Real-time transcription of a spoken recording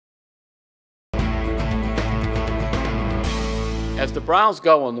As the Browns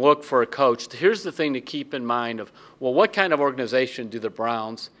go and look for a coach, here's the thing to keep in mind of, well, what kind of organization do the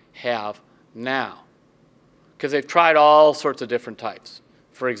Browns have now? Because they've tried all sorts of different types.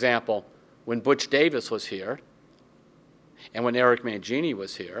 For example, when Butch Davis was here and when Eric Mangini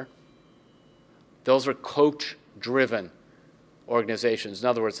was here, those are coach-driven organizations. In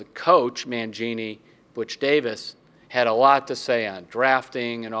other words, the coach, Mangini, Butch Davis, had a lot to say on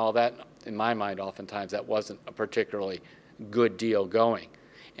drafting and all that. In my mind, oftentimes, that wasn't a particularly good deal going.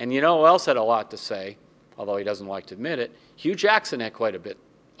 And you know who else had a lot to say, although he doesn't like to admit it? Jue-Hackson had quite a bit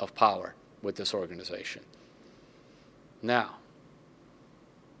of power with this organization. Now,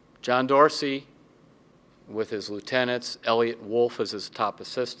 John Dorsey, with his lieutenants, Elliott Wolf is his top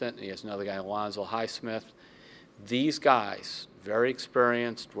assistant, and he has another guy, Alonzo Highsmith. These guys, very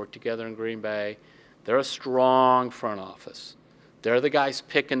experienced, work together in Green Bay. They're a strong front office. They're the guys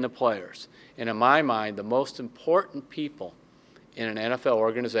picking the players. And in my mind, the most important people in an NFL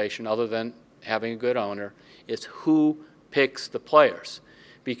organization, other than having a good owner, is who picks the players.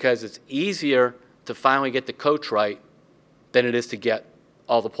 Because it's easier to finally get the coach right than it is to get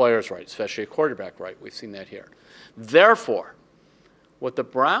all the players right, especially a quarterback right. We've seen that here. Therefore, what the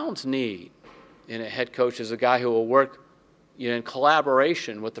Browns need in a head coach is a guy who will work in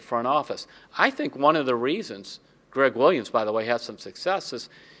collaboration with the front office. I think one of the reasons Gregg-Williams, by the way, has some success is,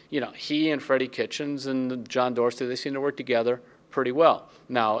 he and freddie-kitchens and John Dorsey, they seem to work together pretty well.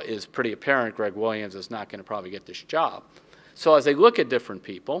 Now, it's pretty apparent Gregg-Williams is not going to probably get this job. So as they look at different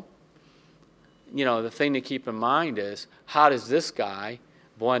people, the thing to keep in mind is, how does this guy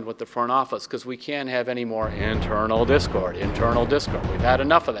blend with the front office? Because we can't have any more internal discord. We've had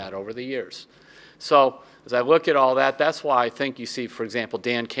enough of that over the years. So as I look at all that, that's why I think you see, for example,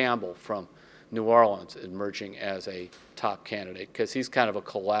 Dan-Campbell from New Orleans emerging as a top candidate, because he's kind of a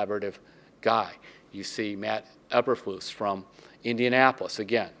collaborative guy. You see Matt Eberflus from Indianapolis,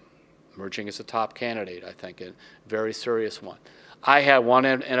 again, emerging as a top candidate, I think, a very serious one. I had one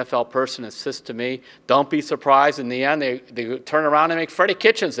NFL person insist to me, don't be surprised in the end they turn around and make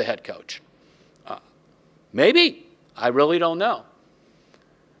freddie-kitchens the head coach. Maybe. I really don't know.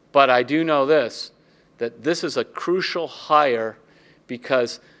 But I do know this, that this is a crucial hire,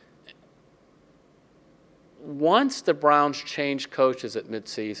 because once the Browns changed coaches at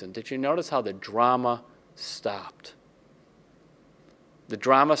midseason, did you notice how the drama stopped? The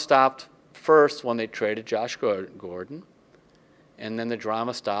drama stopped first when they traded Josh Gordon, and then the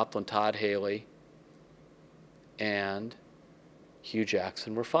drama stopped when Todd-Haley and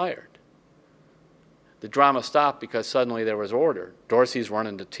Jue-Hackson were fired. The drama stopped because suddenly there was order. Dorsey's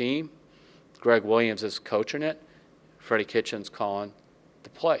running the team. Gregg-Williams is coaching it. freddie-kitchens calling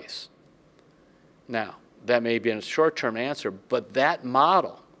the plays. Now, that may be a short-term answer, but that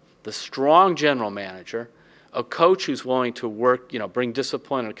model, the strong general manager, a coach who's willing to work, bring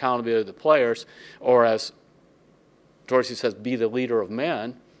discipline and accountability to the players, or as Dorsey says, be the leader of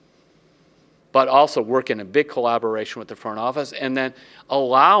men, but also work in a big collaboration with the front office, and then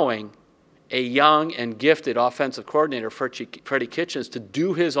allowing a young and gifted offensive coordinator, freddie-kitchens, to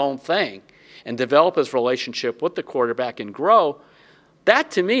do his own thing and develop his relationship with the quarterback and grow.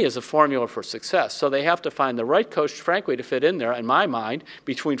 That, to me, is a formula for success. So they have to find the right coach, frankly, to fit in there, in my mind,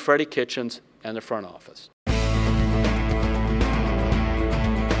 between freddie-kitchens and the front office.